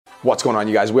What's going on,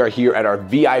 you guys? We are here at our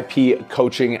VIP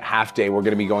coaching half day. We're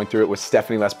gonna be going through it with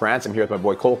Stephanie Lesperance. I'm here with my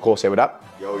boy Cole. Cole, say what up.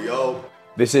 Yo, yo.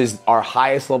 This is our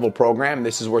highest level program.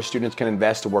 This is where students can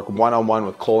invest to work one-on-one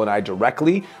with Cole and I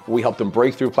directly. We help them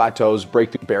break through plateaus,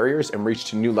 break through barriers, and reach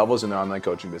to new levels in their online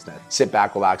coaching business. Sit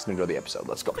back, relax, and enjoy the episode.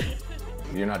 Let's go.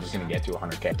 You're not just gonna get to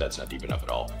 100K. That's not deep enough at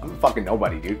all. I'm fucking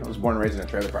nobody, dude. I was born and raised in a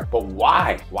trailer park. But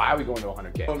why? Why are we going to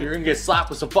 100K? You're gonna get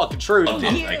slapped with some fucking truth. I'm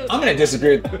gonna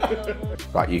disagree.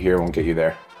 Got you here, won't get you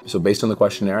there. So based on the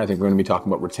questionnaire, I think we're gonna be talking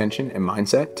about retention and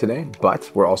mindset today, but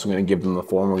we're also gonna give them the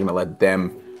floor and we're gonna let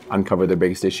them uncover their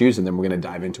biggest issues, and then we're gonna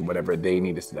dive into whatever they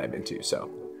need us to dive into. So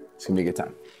it's gonna be a good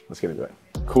time. Let's get into it.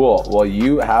 Cool, well,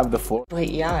 you have the floor. Wait,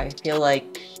 yeah, I feel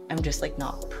like I'm just like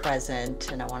not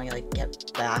present and I wanna like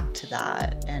get back to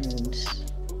that. And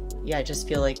yeah, I just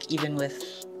feel like even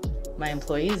with my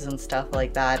employees and stuff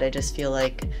like that, I just feel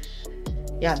like,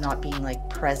 yeah, not being like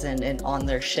present and on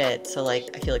their shit. So like,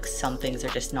 I feel like some things are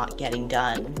just not getting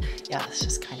done. Yeah, that's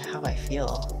just kind of how I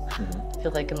feel. I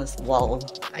feel like in this lull.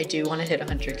 I do want to hit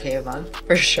 100K a month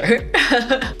for sure.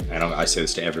 I say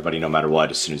this to everybody, no matter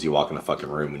what, as soon as you walk in the fucking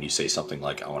room and you say something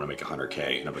like, I want to make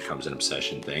 100K, and it becomes an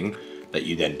obsession thing that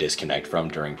you then disconnect from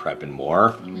during prep and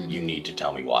more, you need to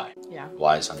tell me why. Yeah.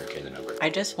 Why is 100K the number? I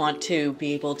just want to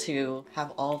be able to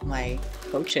have all of my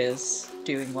coaches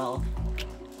doing well,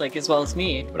 like as well as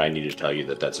me. But I need to tell you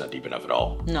that that's not deep enough at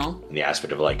all. No. In the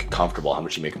aspect of like comfortable, how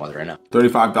much you make a month right now?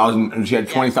 35,000, and she had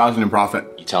 20,000 in profit.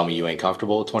 You tell me you ain't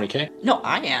comfortable with 20K? No,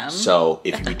 I am. So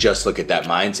if we just look at that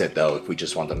mindset though, if we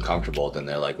just want them comfortable, then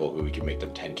they're like, well, we can make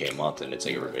them 10K a month and it's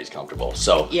like everybody's comfortable.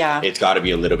 So yeah, it's got to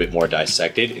be a little bit more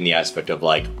dissected in the aspect of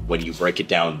like, when you break it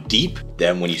down deep,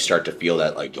 then when you start to feel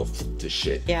that like, yo, this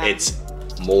shit, yeah, it's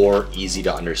more easy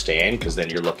to understand because then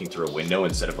you're looking through a window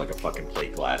instead of like a fucking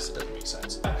plate glass. It doesn't make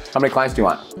sense. How many clients do you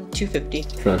want? 250.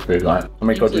 250. How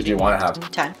many coaches do you want to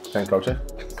have? 10. 10 coaches.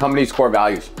 Company's core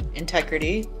values.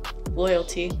 Integrity,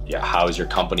 loyalty. Yeah, how is your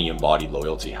company embody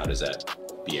loyalty? How does that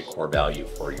be a core value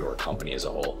for your company as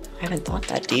a whole? I haven't thought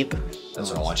that deep.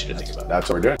 That's what I want you to think about. That's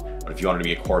what we're doing. But if you want it to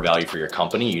be a core value for your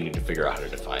company, you need to figure out how to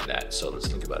define that. So let's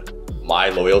think about it. My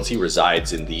loyalty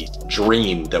resides in the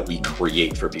dream that we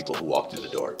create for people who walk through the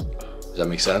door. Does that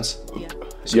make sense? Yeah.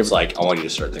 So it's like, I want you to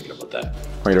start thinking about that. I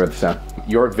want you to write this down.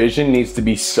 Your vision needs to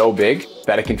be so big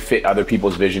that it can fit other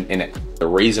people's vision in it. The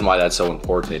reason why that's so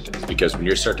important is because when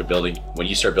you start building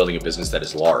a business that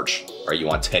is large, or you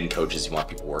want 10 coaches, you want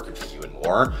people working for you and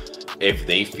more, if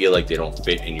they feel like they don't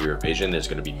fit in your vision, there's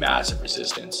gonna be massive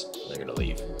resistance. They're gonna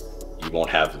leave. You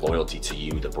won't have loyalty to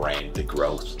you, the brand, the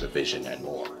growth, the vision, and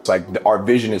more. It's like our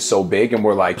vision is so big, and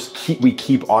we're like, we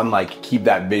keep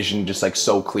that vision just like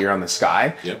so clear on the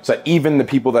sky. Yep. So even the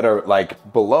people that are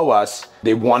like below us,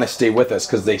 they want to stay with us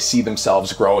because they see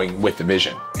themselves growing with the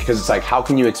vision. Because it's like, how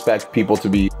can you expect people to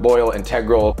be loyal,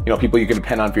 integral, people you can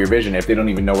depend on for your vision if they don't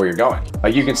even know where you're going?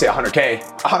 Like you can say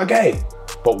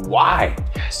 100K, but why?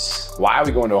 Yes. Why are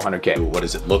we going to 100K? What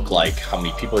does it look like? How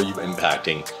many people are you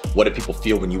impacting? What do people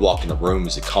feel when you walk in the room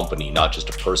as a company, not just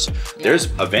a person? Yeah. There's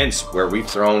events where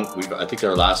I think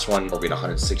our last one, we had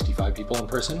 165 people in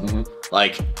person.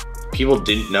 Like, people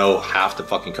didn't know half the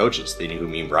fucking coaches. They knew who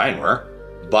me and Brian were.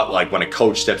 But like when a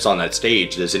coach steps on that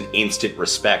stage, there's an instant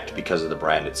respect because of the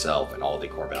brand itself and all the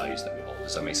core values that we hold.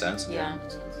 Does that make sense? Yeah.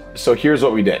 So here's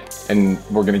what we did, and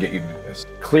we're gonna get you to do this.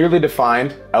 Clearly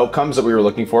defined outcomes that we were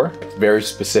looking for, very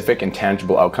specific and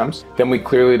tangible outcomes. Then we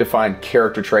clearly defined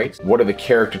character traits. What are the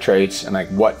character traits, and like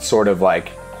what sort of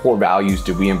like core values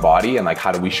do we embody, and like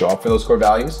how do we show up for those core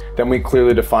values? Then we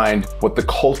clearly defined what the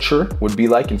culture would be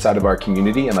like inside of our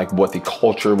community and like what the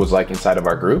culture was like inside of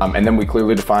our group. And then we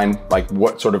clearly defined like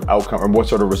what sort of outcome or what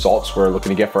sort of results we're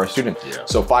looking to get for our students. Yeah.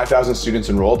 So 5,000 students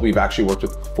enrolled. We've actually worked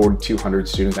with 4,200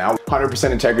 students now.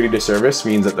 100% integrity to service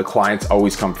means that the clients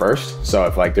always come first. So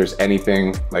if like there's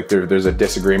anything, like there's a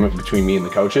disagreement between me and the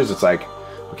coaches, it's like,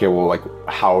 okay, well, like,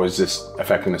 how is this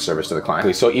affecting the service to the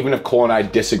client? So even if Cole and I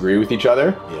disagree with each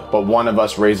other, but one of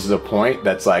us raises a point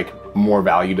that's like more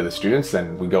value to the students,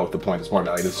 then we go with the point that's more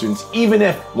value to the students. Even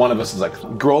if one of us is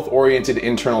like growth-oriented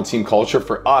internal team culture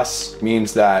for us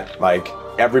means that like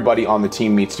everybody on the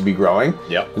team needs to be growing.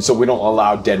 Yep. And so we don't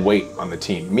allow dead weight on the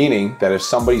team, meaning that if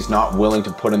somebody's not willing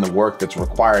to put in the work that's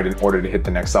required in order to hit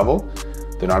the next level,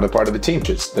 they're not a part of the team.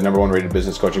 It's the #1 rated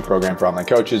business coaching program for online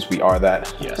coaches. We are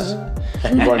that. Yes.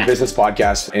 We're going business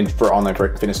podcast and for online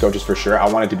fitness coaches for sure. I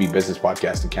want it to be business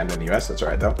podcast in Canada and the US. That's all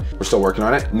right though. We're still working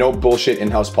on it. No bullshit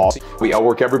in-house policy. We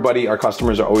outwork everybody. Our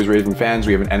customers are always raving fans.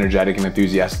 We have an energetic and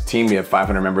enthusiastic team. We have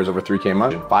 500 members, over 3K a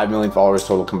month, 5 million followers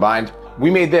total combined.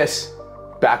 We made this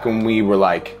back when we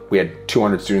had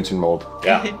 200 students enrolled.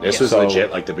 Yeah, this was So-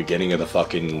 legit like the beginning of the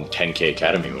fucking 10K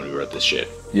Academy when we were at this shit.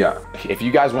 Yeah. If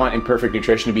you guys want Imperfect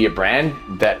Nutrition to be a brand,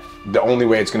 that the only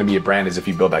way it's going to be a brand is if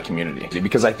you build that community.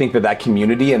 Because I think that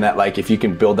community and that if you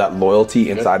can build that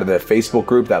loyalty inside of the Facebook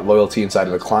group, that loyalty inside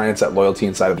of the clients, that loyalty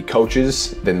inside of the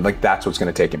coaches, then that's what's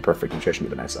going to take Imperfect Nutrition to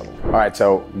the next level. All right,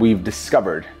 so we've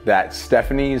discovered that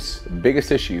Stephanie's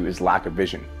biggest issue is lack of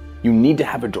vision. You need to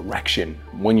have a direction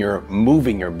when you're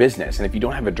moving your business. And if you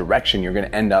don't have a direction, you're going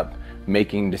to end up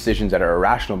making decisions that are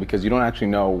irrational because you don't actually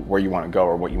know where you want to go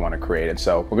or what you want to create. And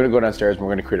so we're going to go downstairs and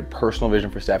we're going to create a personal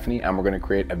vision for Stephanie and we're going to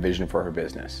create a vision for her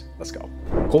business. Let's go.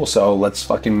 Cool. So let's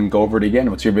fucking go over it again.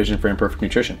 What's your vision for Imperfect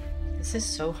Nutrition? This is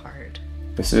so hard.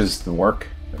 This is the work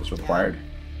that is required.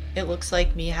 It looks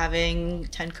like me having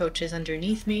 10 coaches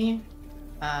underneath me.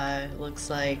 It looks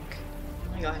like,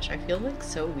 oh my gosh, I feel like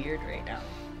so weird right now.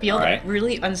 I feel Alright.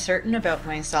 really uncertain about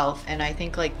myself, and I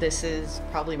think this is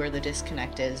probably where the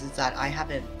disconnect is that I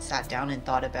haven't sat down and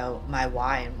thought about my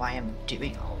why and why I'm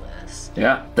doing all this.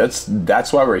 Yeah, that's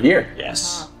why we're here.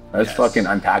 Yes. Let's Yes. fucking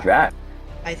unpack that.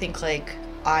 I think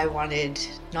I wanted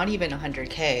not even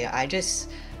 100K.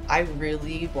 I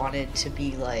really wanted to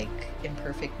be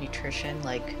Imperfect Nutrition,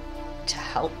 to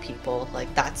help people.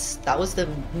 That was the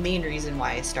main reason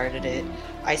why I started it.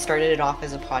 I started it off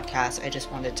as a podcast. I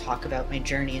just wanted to talk about my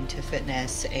journey into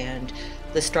fitness and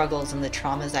the struggles and the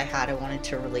traumas I had. I wanted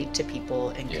to relate to people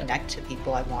and connect to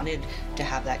people. I wanted to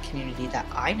have that community that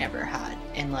I never had.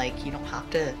 And you don't have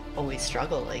to always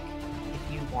struggle. If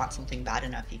you want something bad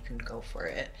enough, you can go for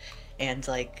it. And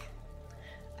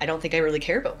I don't think I really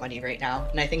care about money right now.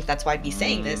 And I think that's why I'd be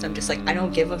saying this. I'm just I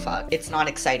don't give a fuck. It's not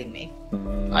exciting me.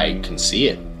 I can see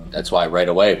it. That's why right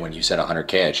away when you said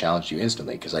 100K, I challenged you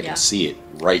instantly because I can see it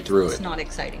right through It's it. not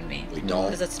exciting me. We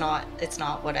don't. Because it's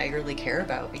not what I really care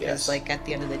about. Because Yes. at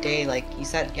the end of the day, you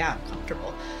said, yeah, I'm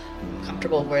comfortable. I'm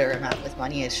comfortable where I'm at with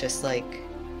money. It's just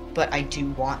but I do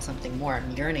want something more.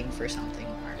 I'm yearning for something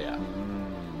more. Yeah.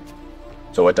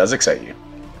 So what does excite you?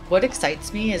 What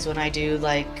excites me is when I do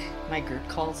my group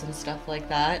calls and stuff like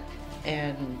that,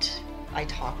 and I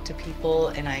talk to people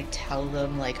and I tell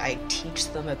them I teach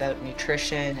them about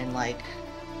nutrition and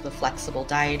the flexible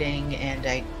dieting, and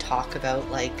I talk about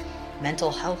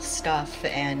mental health stuff,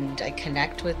 and I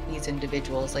connect with these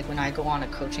individuals. When I go on a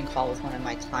coaching call with one of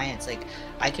my clients,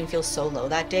 I can feel so low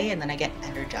that day and then I get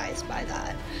energized by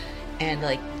that. And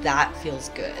that feels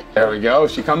good. There we go.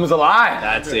 She comes alive.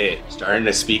 That's it. Starting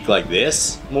to speak like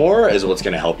this more is what's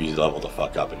going to help you level the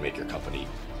fuck up and make your company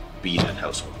be that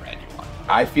household brand you want.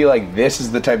 I feel like this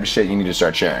is the type of shit you need to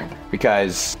start sharing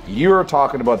because you're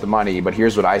talking about the money, but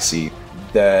here's what I see.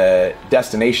 The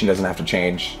destination doesn't have to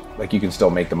change. You can still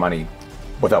make the money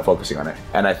without focusing on it.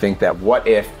 And I think that what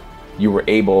if you were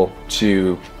able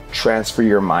to transfer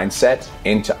your mindset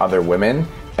into other women,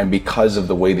 and because of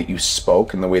the way that you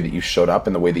spoke and the way that you showed up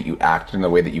and the way that you acted and the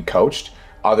way that you coached,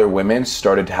 other women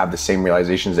started to have the same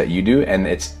realizations that you do, and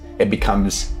it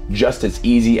becomes just as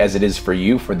easy as it is for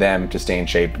you for them to stay in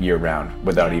shape year round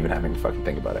without even having to fucking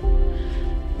think about it.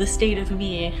 The state of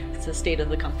me is the state of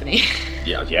the company.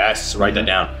 Yeah, yes, write that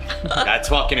down. That's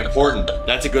fucking important.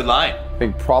 That's a good line. I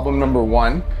think problem number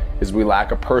 1 is we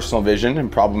lack a personal vision,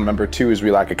 and problem number 2 is we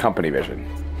lack a company vision.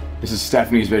 This is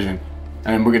Stephanie's vision,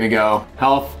 and we're gonna go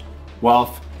health,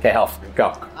 wealth. Okay, health,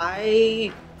 go.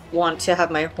 I want to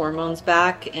have my hormones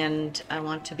back, and I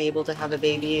want to be able to have a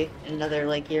baby in another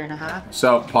year and a half.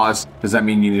 So pause. Does that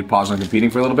mean you need to pause on competing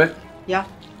for a little bit? Yeah.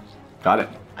 Got it.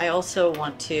 I also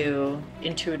want to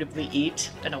intuitively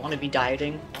eat. I don't want to be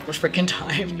dieting all the freaking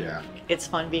time. Yeah. It's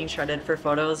fun being shredded for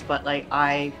photos, but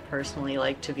I personally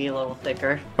like to be a little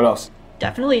thicker. What else?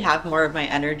 Definitely have more of my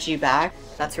energy back.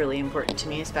 That's really important to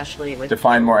me, especially with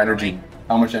Define more energy.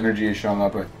 How much energy is showing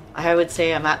up with? I would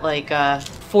say I'm at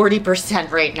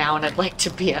 40% right now, and I'd like to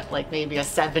be at maybe a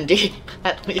 70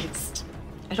 at least.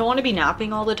 I don't want to be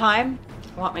napping all the time.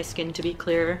 I want my skin to be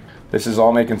clear. This is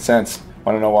all making sense.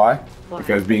 Want to know why? Why?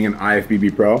 Because being an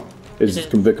IFBB pro is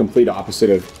It is. the complete opposite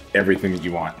of everything that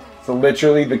you want. So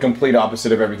literally the complete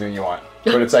opposite of everything you want.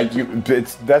 But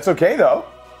it's that's okay though.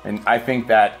 And I think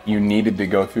that you needed to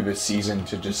go through this season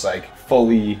to just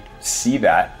fully see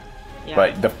that. Yeah.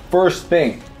 But the first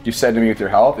thing you said to me with your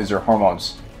health is your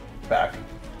hormones back.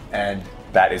 And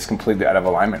that is completely out of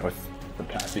alignment with the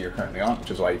path that you're currently on, which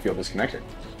is why you feel disconnected.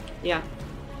 Yeah.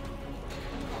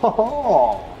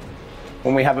 Oh.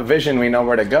 When we have a vision, we know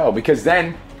where to go. Because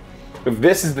then, if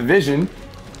this is the vision,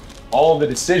 all the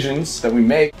decisions that we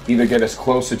make either get us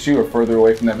closer to or further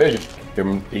away from that vision. There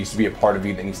needs to be a part of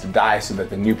you that needs to die so that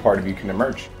the new part of you can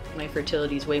emerge. My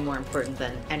fertility is way more important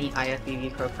than any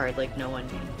IFBB pro card. No one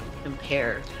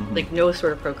compare. Like no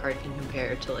sort of pro card can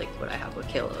compare to like what I have with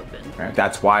Caleb. And Right?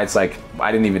 That's why it's like,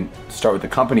 I didn't even start with the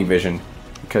company vision,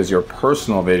 because your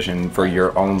personal vision for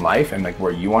your own life and like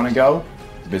where you want to go,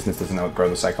 business doesn't outgrow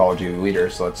the psychology of the leader.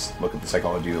 So let's look at the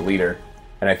psychology of the leader.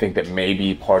 And I think that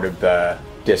maybe part of the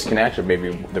disconnect, or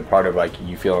maybe the part of like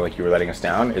you feeling like you were letting us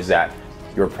down, is that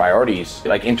your priorities,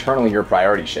 like internally your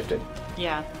priorities shifted.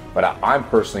 yeah. But I'm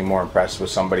personally more impressed with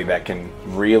somebody that can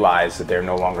realize that they're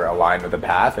no longer aligned with the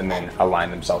path and then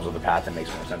align themselves with the path that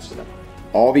makes more sense to them.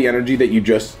 All the energy that you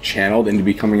just channeled into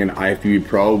becoming an IFBB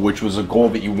pro, which was a goal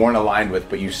that you weren't aligned with,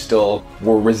 but you still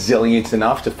were resilient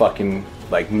enough to fucking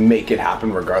like make it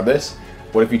happen regardless.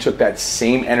 What if you took that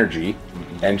same energy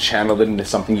and channeled it into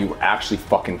something you were actually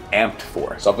fucking amped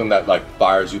for? Something that like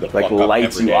fires you the Like fuck up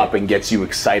lights every you day. up and gets you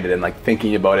excited, and like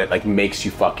thinking about it like makes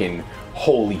you fucking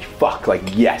holy fuck, like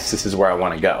yes, this is where I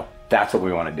want to go. That's what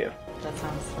we want to do. That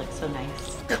sounds like so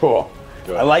nice. Cool.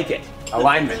 Good. I like it.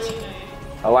 Alignment.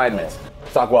 Alignment.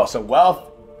 Let's talk wealth. So wealth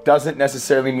doesn't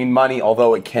necessarily mean money,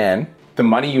 although it can. The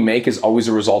money you make is always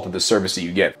a result of the service that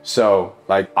you give. So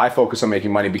like I focus on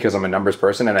making money because I'm a numbers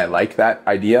person and I like that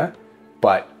idea.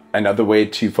 But another way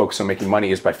to focus on making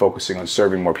money is by focusing on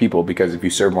serving more people, because if you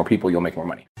serve more people, you'll make more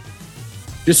money.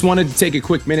 Just wanted to take a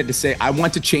quick minute to say, I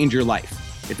want to change your life.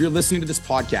 If you're listening to this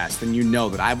podcast, then you know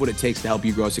that I have what it takes to help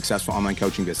you grow a successful online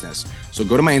coaching business. So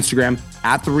go to my Instagram,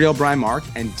 @TheRealBrianMark,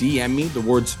 and DM me the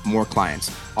words more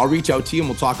clients. I'll reach out to you and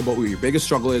we'll talk about what your biggest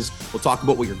struggle is. We'll talk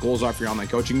about what your goals are for your online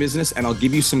coaching business, and I'll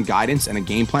give you some guidance and a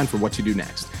game plan for what to do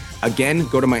next. Again,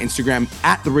 go to my Instagram,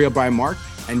 @TheRealBrianMark,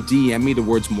 and DM me the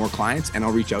words more clients, and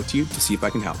I'll reach out to you to see if I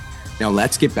can help. Now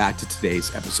let's get back to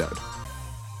today's episode.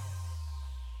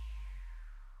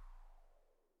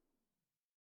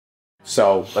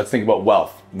 So let's think about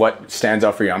wealth. What stands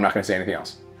out for you? I'm not going to say anything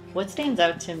else. What stands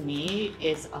out to me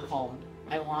is a home.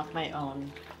 I want my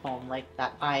own home, like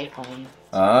that I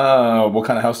own. What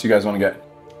kind of house do you guys want to get?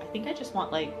 I think I just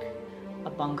want like a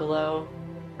bungalow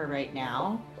for right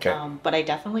now. Okay. But I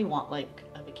definitely want like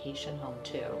a vacation home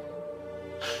too.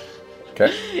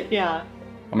 Okay. Yeah.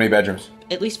 How many bedrooms?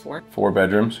 At least 4. 4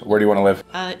 bedrooms. Where do you want to live?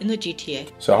 In the GTA.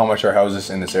 So how much are houses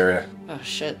in this area? Oh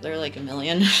shit, they're like $1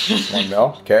 million. 1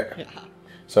 mil? Okay. Yeah.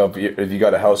 So if you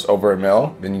got a house over $1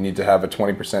 mil, then you need to have a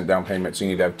 20% down payment. So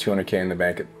you need to have $200K in the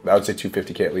bank. I would say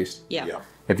 $250K at least. Yeah.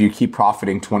 If you keep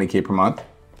profiting $20K per month,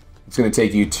 it's going to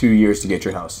take you 2 years to get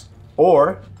your house.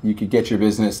 Or you could get your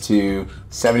business to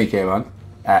 $70K a month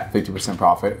at 50%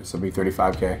 profit. So it'd be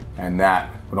 $35K. And that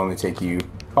would only take you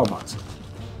 12 months.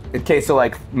 Okay, so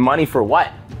like money for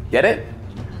what? Get it?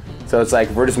 So it's like,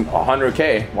 we're just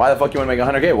 100K. Why the fuck you want to make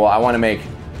 100K? Well, I want to make,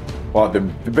 well, the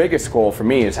biggest goal for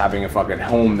me is having a fucking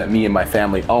home that me and my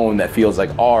family own that feels like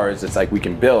ours. It's like we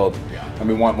can build. And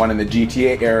we want one in the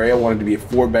GTA area. Want it to be a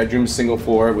 4-bedroom, single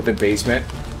floor with a basement.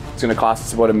 It's gonna cost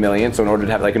us about $1 million. So in order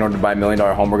to buy $1 million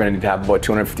home, we're gonna need to have about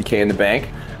 $250K in the bank.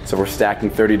 So we're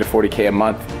stacking 30 to 40K a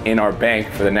month in our bank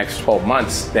for the next 12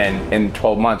 months. Then in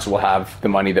 12 months, we'll have the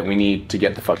money that we need to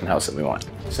get the fucking house that we want.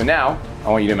 So now I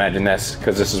want you to imagine this,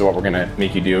 because this is what we're gonna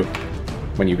make you do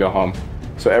when you go home.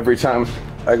 So every time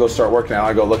I go start work now,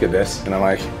 I go look at this and I'm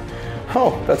like,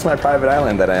 oh, that's my private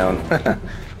island that I own.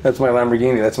 That's my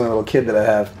Lamborghini. That's my little kid that I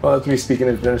have. Oh, that's me speaking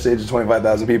at dinner stage to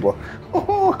 25,000 people.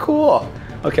 Oh, cool.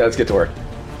 Okay, let's get to work.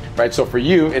 Right, so for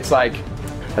you, it's like,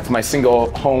 that's my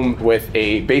single home with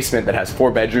a basement that has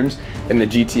 4 bedrooms in the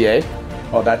GTA.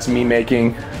 Oh, that's me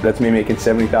making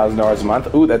 $70,000 a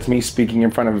month. Ooh, that's me speaking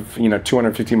in front of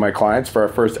 250 of my clients for our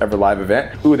first ever live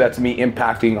event. Ooh, that's me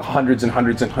impacting hundreds and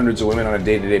hundreds and hundreds of women on a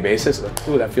day-to-day basis.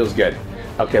 Ooh, that feels good.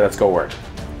 Okay, let's go work.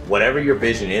 Whatever your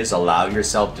vision is, allow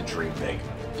yourself to dream big.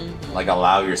 Like,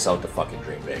 allow yourself to fucking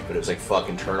dream big. But it was like,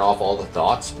 fucking turn off all the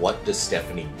thoughts. What does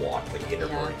Stephanie want? Like, inner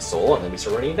burning soul. And then we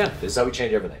start writing it down. This is how we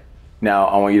change everything. Now,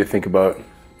 I want you to think about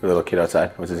the little kid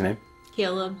outside. What's his name?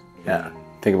 Caleb. Yeah.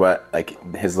 Think about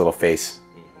like his little face.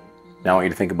 Now I want you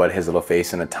to think about his little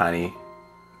face in a tiny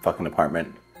fucking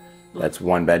apartment. That's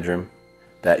 1 bedroom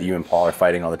that you and Paul are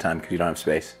fighting all the time because you don't have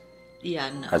space. Yeah,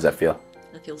 no. How's that feel?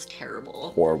 That feels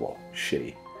terrible. Horrible.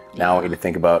 Shitty. Now I want you to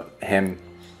think about him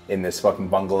in this fucking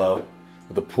bungalow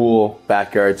with a pool,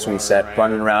 backyard, swing set,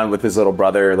 running around with his little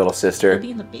brother or little I'll sister.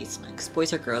 be in the basement because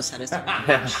boys are gross. That is.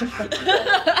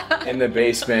 In the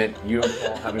basement, you and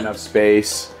Paul have enough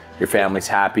space. Your family's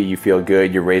happy, you feel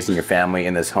good, you're raising your family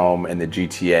in this home in the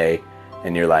GTA,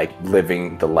 and you're like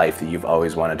living the life that you've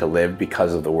always wanted to live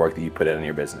because of the work that you put in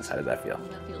your business. How does that feel?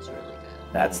 That feels really good.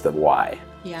 That's the why.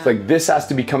 Yeah. It's like this has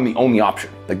to become the only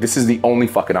option. Like this is the only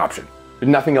fucking option.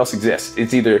 Nothing else exists.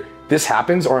 It's either this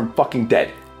happens or I'm fucking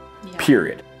dead. Yeah.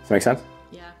 Period. Does that make sense?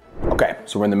 Yeah. Okay,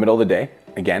 so we're in the middle of the day.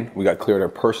 Again, we got clear on our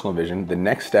personal vision. The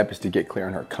next step is to get clear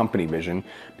on our company vision,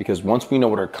 because once we know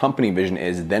what our company vision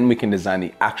is, then we can design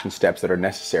the action steps that are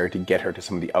necessary to get her to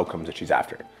some of the outcomes that she's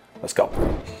after. Let's go.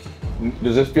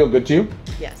 Does this feel good to you?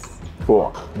 Yes.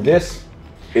 Cool. This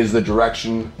is the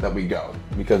direction that we go,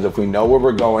 because if we know where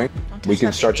we're going, we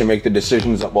can start to make the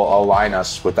decisions that will align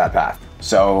us with that path.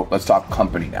 So let's talk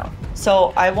company now.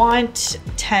 So I want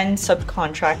 10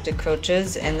 subcontracted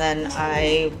coaches, and then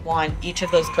I want each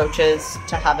of those coaches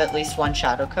to have at least one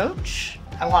shadow coach.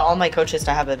 I want all my coaches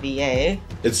to have a VA.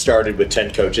 It started with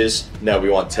 10 coaches. Now we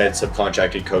want 10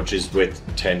 subcontracted coaches with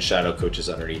 10 shadow coaches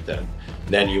underneath them.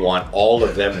 Then you want all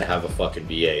of them to have a fucking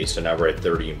VA. So now we're at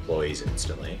 30 employees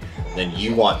instantly. Then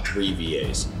you want 3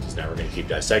 VAs, because now we're going to keep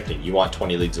dissecting. You want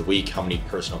 20 leads a week. How many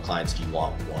personal clients do you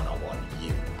want one-on-one?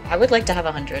 You. I would like to have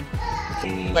 100.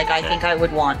 Like, I think I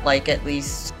would want like at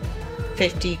least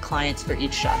 50 clients for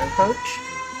each shadow coach.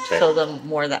 Okay. So the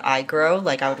more that I grow,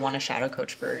 like I would want a shadow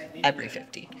coach for every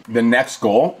 50. The next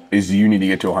goal is you need to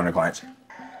get to 100 clients.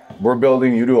 We're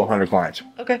building you to 100 clients.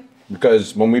 Okay.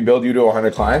 Because when we build you to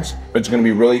 100 clients, it's going to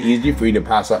be really easy for you to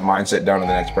pass that mindset down to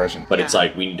the next person. But it's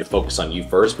like we need to focus on you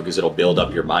first, because it'll build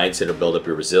up your mindset, it'll build up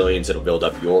your resilience, it'll build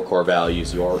up your core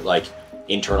values, your like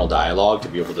internal dialogue to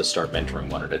be able to start mentoring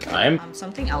one at a time.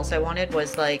 Something else I wanted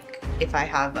was like, if I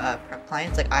have prep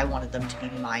clients, like I wanted them to be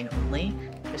mine only,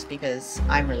 just because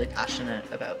I'm really passionate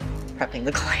about prepping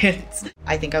the clients.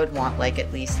 I think I would want like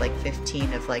at least like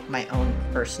 15 of like my own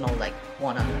personal like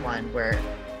one-on-one where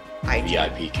I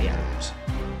VIP campers.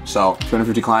 So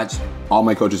 250 clients, all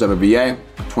my coaches have a VA,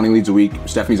 20 leads a week.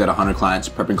 Stephanie's at 100 clients,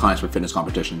 prepping clients for fitness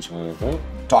competitions.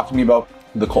 Talk to me about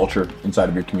the culture inside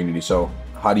of your community. So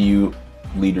how do you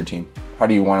lead your team? How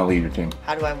do you want to lead your team?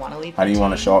 How do I want to lead? How do you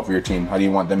want to show up for your team? How do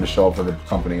you want them to show up for the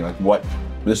company? Like what,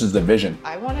 this is the vision.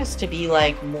 I want us to be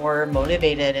like more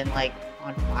motivated and like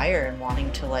on fire and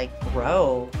wanting to like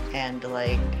grow and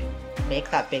like make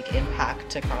that big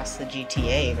impact across the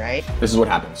GTA, right? This is what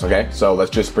happens, okay? So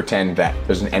let's just pretend that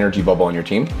there's an energy bubble in your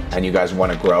team and you guys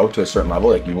want to grow to a certain level.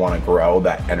 Like you want to grow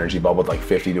that energy bubble to like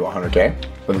 50 to 100K,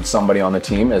 but then somebody on the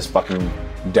team is fucking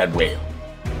dead weight.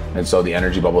 And so the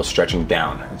energy bubble is stretching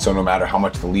down. And so no matter how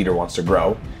much the leader wants to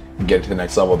grow and get to the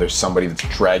next level, there's somebody that's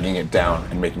dragging it down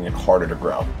and making it harder to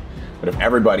grow. But if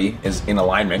everybody is in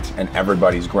alignment and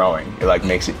everybody's growing, it like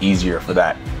makes it easier for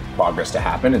that progress to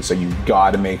happen. And so you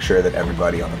got to make sure that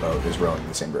everybody on the boat is rowing in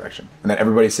the same direction and that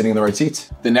everybody's sitting in the right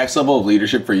seats. The next level of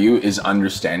leadership for you is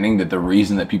understanding that the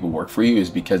reason that people work for you is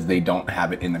because they don't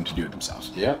have it in them to do it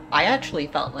themselves. Yeah. I actually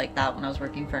felt like that when I was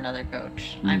working for another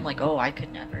coach. I'm like, oh, I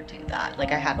could never do that.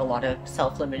 Like I had a lot of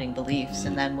self-limiting beliefs.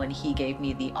 And then when he gave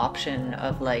me the option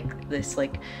of like this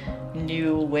like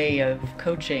new way of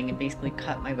coaching and basically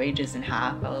cut my wages in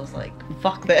half, I was like,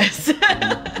 fuck this.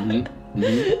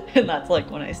 And that's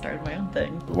like when I started my own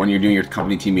thing. When you're doing your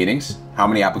company team meetings, how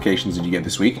many applications did you get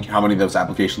this week? How many of those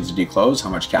applications did you close? How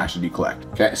much cash did you collect?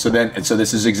 Okay, so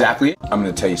this is exactly, I'm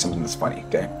gonna tell you something that's funny,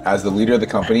 okay? As the leader of the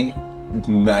company,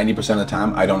 90% of the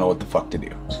time, I don't know what the fuck to do.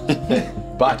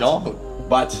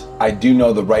 But I do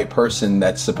know the right person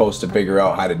that's supposed to figure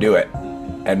out how to do it.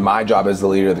 And my job as the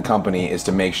leader of the company is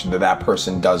to make sure that that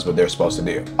person does what they're supposed to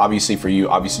do. Obviously for you,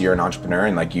 obviously you're an entrepreneur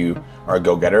and like you are a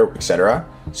go-getter, etc.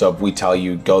 So if we tell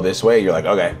you go this way, you're like,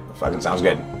 okay, fucking sounds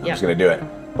good. I'm just gonna do it.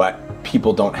 But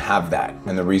people don't have that.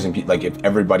 And the reason, like if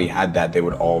everybody had that, they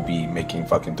would all be making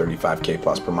fucking 35K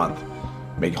plus per month,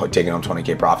 taking home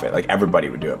 20K profit. Like everybody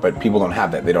would do it, but people don't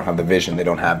have that. They don't have the vision. They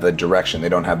don't have the direction. They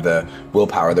don't have the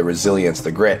willpower, the resilience,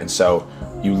 the grit. And so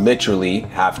you literally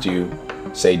have to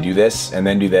say do this and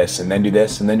then do this and then do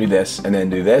this and then do this and then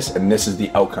do this, and this is the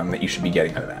outcome that you should be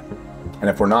getting out of that. And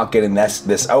if we're not getting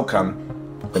this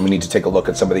outcome, then we need to take a look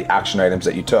at some of the action items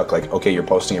that you took. Like, okay, you're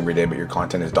posting every day, but your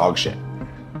content is dog shit.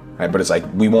 Right? But it's like,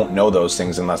 we won't know those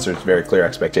things unless there's very clear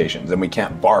expectations. And we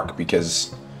can't bark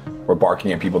because we're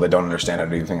barking at people that don't understand how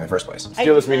to do the thing in the first place.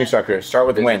 Steal this meeting structure. Start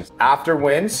with wins. After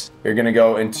wins, you're gonna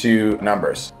go into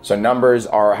numbers. So numbers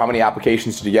are how many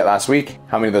applications did you get last week?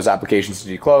 How many of those applications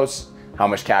did you close? How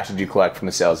much cash did you collect from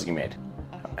the sales that you made?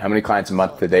 How many clients a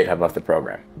month to date have left the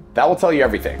program? That will tell you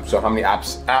everything. So how many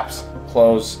apps,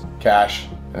 close, cash,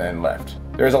 and then left.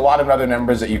 There's a lot of other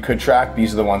numbers that you could track.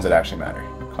 These are the ones that actually matter.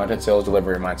 Content, sales,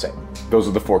 delivery, mindset. Those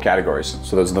are the 4 categories.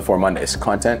 So those are the 4 Mondays.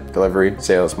 Content, delivery,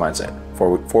 sales, mindset.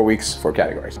 4 weeks, 4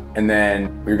 categories. And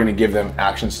then we're gonna give them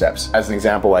action steps. As an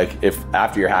example, like if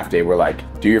after your half day, we're like,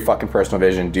 do your fucking personal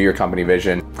vision, do your company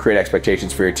vision, create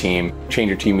expectations for your team, change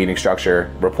your team meeting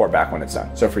structure, report back when it's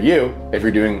done. So for you, if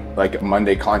you're doing like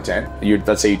Monday content,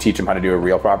 let's say you teach them how to do a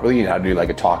reel properly and how to do like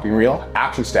a talking reel.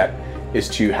 Action step is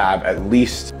to have at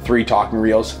least 3 talking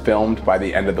reels filmed by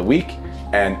the end of the week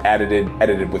and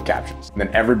edited with captions. And then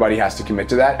everybody has to commit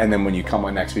to that. And then when you come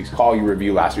on next week's call, you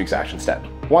review last week's action step.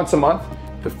 Once a month,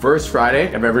 the first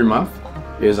Friday of every month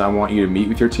is I want you to meet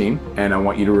with your team and I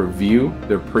want you to review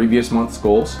their previous month's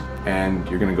goals. And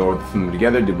you're gonna go through them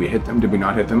together. Did we hit them? Did we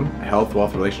not hit them? Health,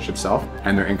 wealth, relationship, self,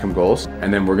 and their income goals.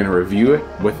 And then we're gonna review it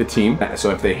with the team.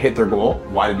 So if they hit their goal,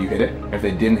 why did you hit it? If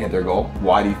they didn't hit their goal,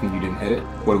 why do you think you didn't hit it?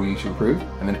 What do we need to improve?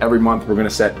 And then every month we're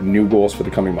gonna set new goals for the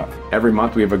coming month. Every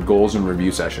month we have a goals and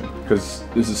review session because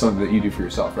this is something that you do for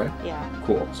yourself, right? Yeah.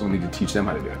 Cool. So we need to teach them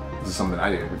how to do it. This is something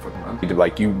I do every fucking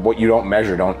month. What you don't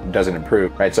measure doesn't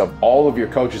improve, right? So if all of your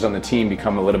coaches on the team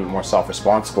become a little bit more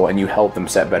self-responsible and you help them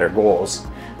set better goals,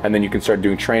 and then you can start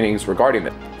doing trainings regarding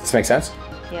that. Does this make sense?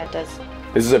 Yeah, it does.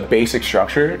 This is a basic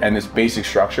structure, and this basic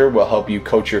structure will help you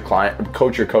coach your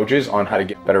coaches on how to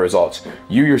get better results.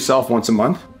 You yourself, once a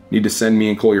month, need to send me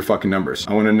and Cole your fucking numbers.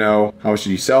 I want to know how much did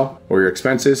you sell, what were your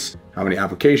expenses, how many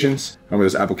applications, how many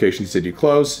of those applications did you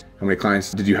close, how many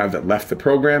clients did you have that left the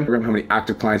program, how many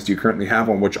active clients do you currently have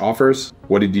on which offers,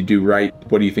 what did you do right,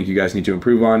 what do you think you guys need to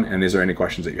improve on, and is there any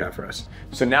questions that you have for us?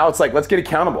 So now it's like, let's get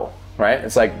accountable, right?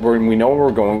 It's like, we know where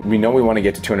we're going, we know we want to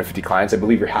get to 250 clients. I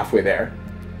believe you're halfway there.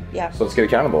 Yeah. So let's get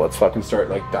accountable. Let's fucking start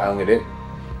like dialing it in.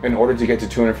 In order to get to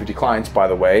 250 clients, by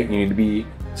the way, you need to be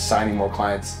signing more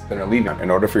clients than are leaving. In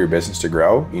order for your business to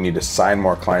grow, you need to sign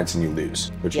more clients than you lose,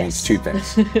 which means two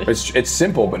things. It's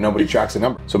simple, but nobody tracks the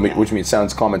number. So which means it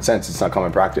sounds common sense, it's not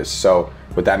common practice. So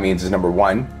what that means is, number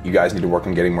one, you guys need to work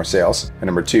on getting more sales. And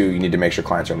number two, you need to make sure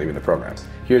clients aren't leaving the program.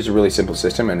 Here's a really simple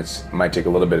system, and it might take a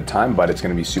little bit of time, but it's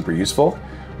gonna be super useful.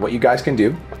 What you guys can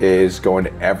do is go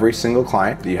into every single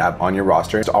client that you have on your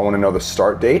roster. So I want to know the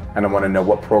start date, and I want to know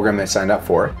what program they signed up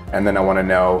for. And then I want to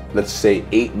know, let's say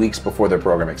 8 weeks before their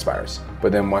program expires.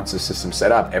 But then once the system's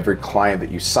set up, every client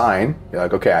that you sign, you're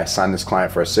like, okay, I signed this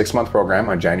client for a 6-month program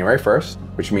on January 1st,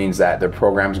 which means that their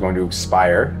program is going to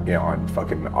expire, on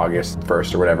fucking August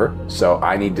 1st or whatever. So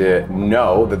I need to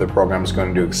know that the program is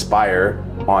going to expire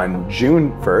on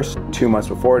June 1st, 2 months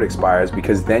before it expires,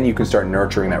 because then you can start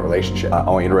nurturing that relationship. I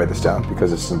want you to write this down because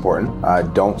this is important.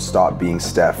 Don't stop being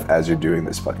Steph as you're doing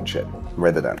this fucking shit.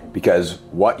 Write that down. Because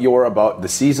the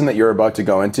season that you're about to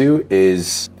go into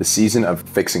is the season of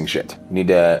fixing shit. You need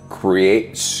to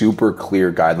create super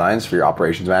clear guidelines for your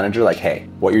operations manager. Like, hey,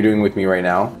 what you're doing with me right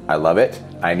now, I love it.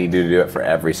 I need you to do it for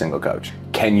every single coach.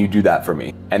 Can you do that for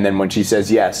me? And then when she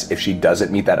says yes, if she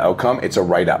doesn't meet that outcome, it's a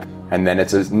write-up. And then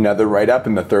it's another write-up,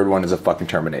 and the third one is a fucking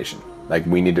termination. Like,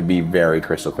 we need to be very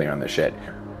crystal clear on this shit.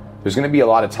 There's gonna be a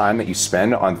lot of time that you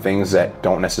spend on things that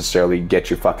don't necessarily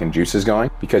get your fucking juices going,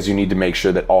 because you need to make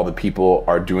sure that all the people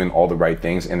are doing all the right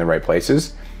things in the right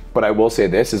places. But I will say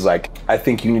this is like, I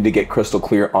think you need to get crystal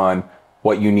clear on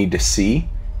what you need to see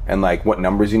and like what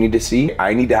numbers you need to see.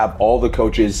 I need to have all the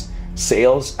coaches'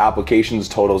 sales, applications,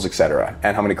 totals, etc.,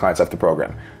 and how many clients left the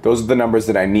program. Those are the numbers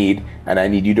that I need, and I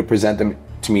need you to present them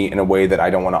to me in a way that I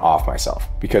don't want to off myself.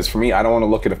 Because for me, I don't want to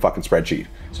look at a fucking spreadsheet.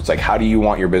 So it's like, how do you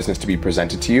want your business to be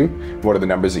presented to you? What are the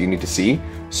numbers that you need to see?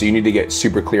 So you need to get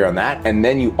super clear on that. And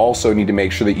then you also need to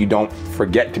make sure that you don't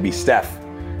forget to be Steph.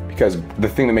 Because the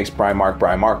thing that makes Brian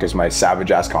Mark is my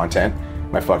savage ass content,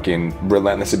 my fucking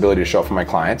relentless ability to show up for my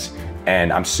clients.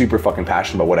 And I'm super fucking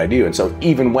passionate about what I do. And so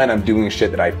even when I'm doing shit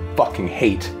that I fucking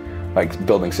hate, like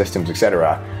building systems,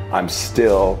 etc., I'm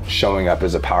still showing up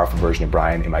as a powerful version of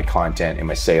Brian in my content, in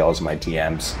my sales, in my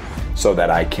DMs, so that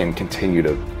I can continue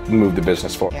to move the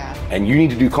business forward. Yeah. And you need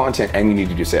to do content and you need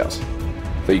to do sales.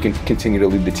 So you can continue to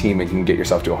lead the team and you can get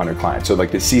yourself to 100 clients. So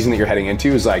like the season that you're heading into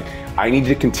is like, I need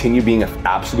to continue being an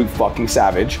absolute fucking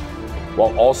savage,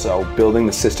 while also building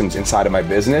the systems inside of my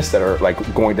business that are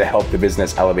like going to help the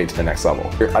business elevate to the next level.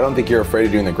 I don't think you're afraid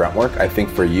of doing the grunt work. I think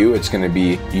for you, it's gonna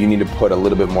be, you need to put a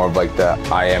little bit more of like the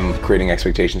I am creating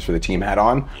expectations for the team hat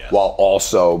on, while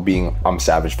also being, I'm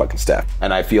savage fucking Steph.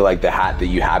 And I feel like the hat that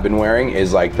you have been wearing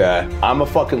is like the, I'm a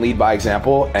fucking lead by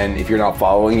example, and if you're not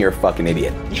following, you're a fucking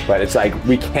idiot. But it's like,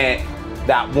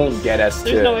 that won't get us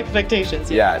There's no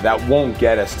expectations. Yeah, that won't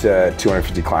get us to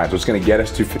 250 clients. What's gonna get us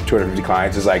to 250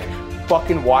 clients is like,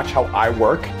 fucking watch how I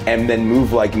work and then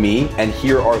move like me, and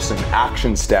here are some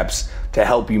action steps to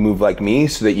help you move like me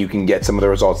so that you can get some of the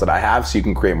results that I have, so you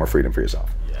can create more freedom for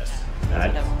yourself. Yes,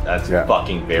 that's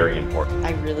fucking very important.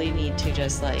 I really need to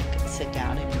just like sit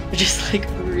down and just like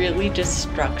really just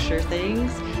structure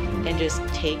things and just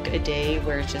take a day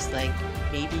where it's just like,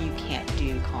 maybe you can't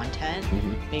do content,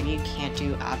 maybe you can't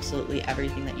do absolutely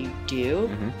everything that you do,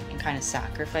 and kind of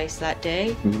sacrifice that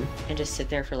day and just sit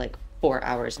there for like 4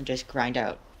 hours and just grind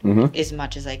out as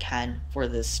much as I can for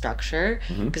this structure,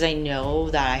 because I know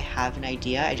that I have an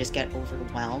idea. I just get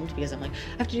overwhelmed because I'm like,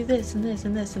 I have to do this and this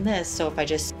and this and this. So if I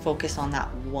just focus on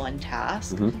that one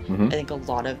task, I think a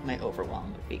lot of my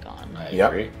overwhelm would be gone. I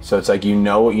agree. So it's like, you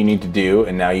know what you need to do,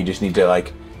 and now you just need to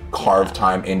like carve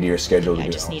time into your schedule to I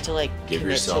do just it. need to like Give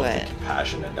commit yourself to the it.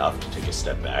 compassion enough to take a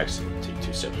step back, so take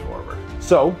 2 steps forward.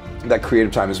 So that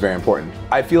creative time is very important.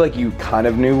 I feel like you kind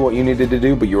of knew what you needed to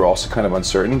do, but you were also kind of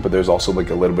uncertain, but there's also like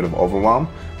a little bit of overwhelm.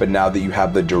 But now that you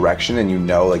have the direction and you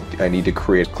know, like, I need to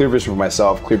create clear vision for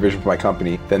myself, clear vision for my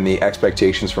company, then the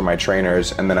expectations for my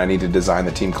trainers, and then I need to design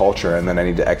the team culture, and then I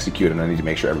need to execute, and I need to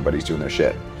make sure everybody's doing their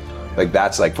shit. Like,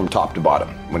 that's like from top to bottom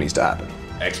what needs to happen.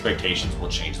 Expectations will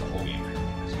change the whole game for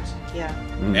your business. Yeah.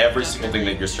 Every single thing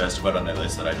that you're stressed about on that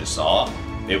list that I just saw,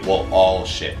 it will all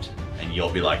shift. And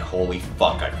you'll be like, holy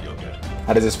fuck, I feel good.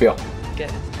 How does this feel?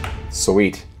 Good.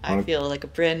 Sweet. I feel like a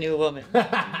brand new woman.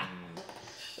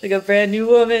 Like a brand new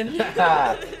woman.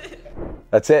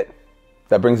 That's it.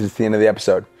 That brings us to the end of the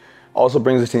episode. Also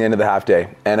brings us to the end of the half day.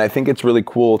 And I think it's really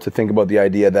cool to think about the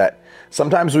idea that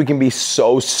sometimes we can be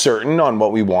so certain on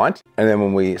what we want, and then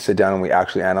when we sit down and we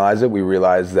actually analyze it, we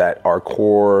realize that our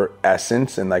core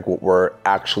essence and like what we're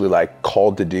actually like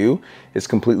called to do is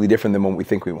completely different than what we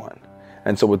think we want.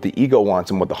 And so what the ego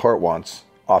wants and what the heart wants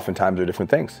oftentimes are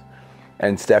different things.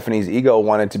 And Stephanie's ego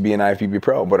wanted to be an IFBB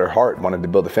pro, but her heart wanted to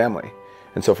build a family.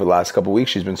 And so for the last couple of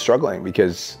weeks, she's been struggling,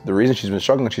 because the reason she's been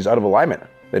struggling, she's out of alignment.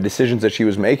 The decisions that she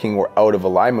was making were out of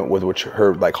alignment with what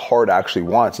her like heart actually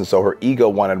wants. And so her ego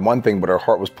wanted one thing, but her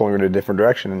heart was pulling her in a different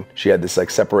direction. And she had this like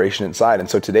separation inside. And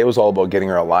so today was all about getting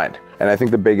her aligned. And I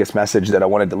think the biggest message that I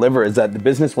want to deliver is that the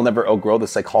business will never outgrow the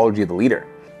psychology of the leader.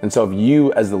 And so if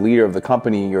you, as the leader of the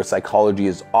company, your psychology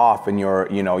is off, and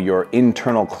your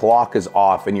internal clock is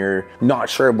off, and you're not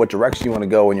sure what direction you want to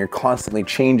go, and you're constantly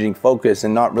changing focus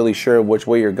and not really sure which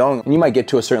way you're going, and you might get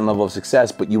to a certain level of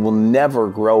success, but you will never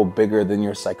grow bigger than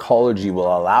your psychology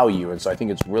will allow you. And so I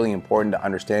think it's really important to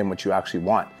understand what you actually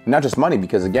want. And not just money,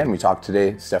 because again, we talked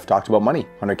today, Steph talked about money.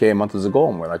 100K a month is a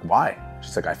goal, and we're like, why?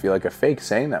 She's like, I feel like a fake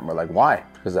saying that. And we're like, why?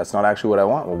 Because that's not actually what I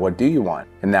want. Well, what do you want?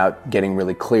 And now getting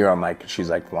really clear on like, she's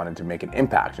like wanted to make an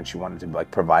impact, and she wanted to like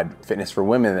provide fitness for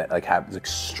women that like have like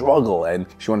struggle, and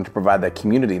she wanted to provide that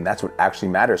community, and that's what actually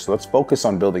matters. So let's focus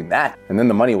on building that, and then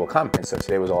the money will come. And so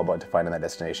today was all about defining that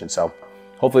destination. So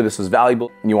hopefully this was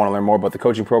valuable, and you want to learn more about the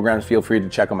coaching programs, feel free to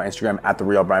check out my Instagram at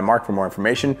 @TheRealBrianMark for more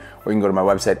information, or you can go to my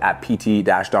website at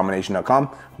pt-domination.com.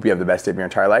 Hope you have the best day of your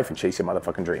entire life and chase your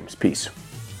motherfucking dreams. Peace.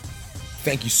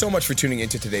 Thank you so much for tuning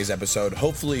into today's episode.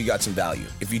 Hopefully you got some value.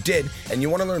 If you did, and you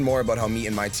want to learn more about how me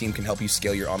and my team can help you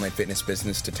scale your online fitness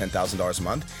business to $10,000 a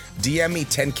month, DM me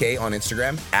 10K on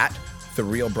Instagram at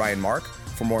 @TheRealBrianMark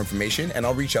for more information, and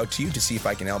I'll reach out to you to see if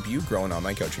I can help you grow an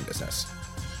online coaching business.